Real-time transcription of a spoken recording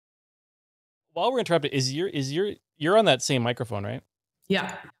while we're interrupted, you're on that same microphone, right?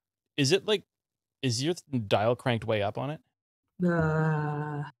 Yeah. Is it like, is your dial cranked way up on it?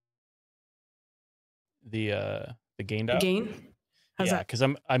 The gain dial? gain? How's Yeah, that? because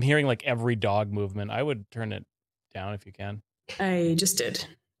I'm hearing like every dog movement. I would turn it down if you can. I just did.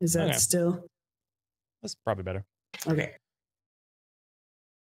 Is that Okay. still? That's probably better. Okay.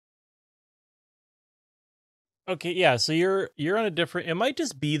 Okay, yeah, so you're on a different, it might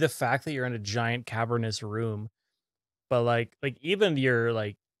just be the fact that you're in a giant cavernous room, but like even your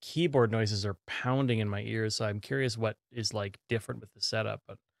like keyboard noises are pounding in my ears, so I'm curious what is like different with the setup,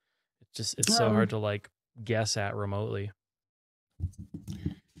 but it's so hard to like guess at remotely.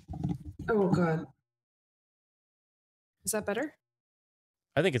 Oh god. Is that better?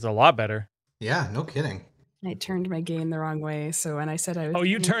 I think it's a lot better. Yeah, no kidding. I turned my gain the wrong way, so when I said I was... Oh,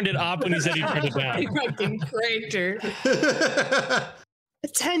 you turned it up when you said you turned it down. I fucking cranked her. I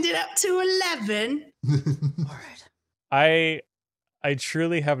turned it up to 11. All right. I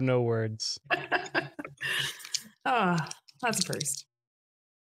truly have no words. Ah, that's a first.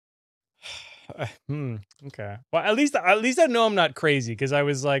 Okay. Well, at least I know I'm not crazy, because I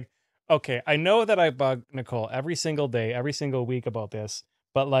was like, okay, I know that I bug Nicole every single day, every single week about this,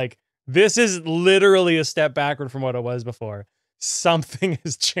 but like, this is literally a step backward from what it was before. Something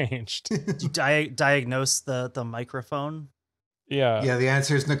has changed. Did you diagnose the microphone? Yeah. Yeah, the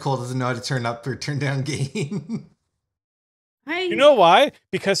answer is Nicole doesn't know how to turn up or turn down gain. You know why?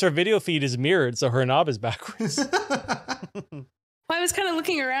 Because her video feed is mirrored, so her knob is backwards. Well, I was kind of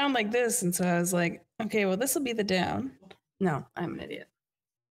looking around like this, and so I was like, okay, well, this will be the down. No, I'm an idiot.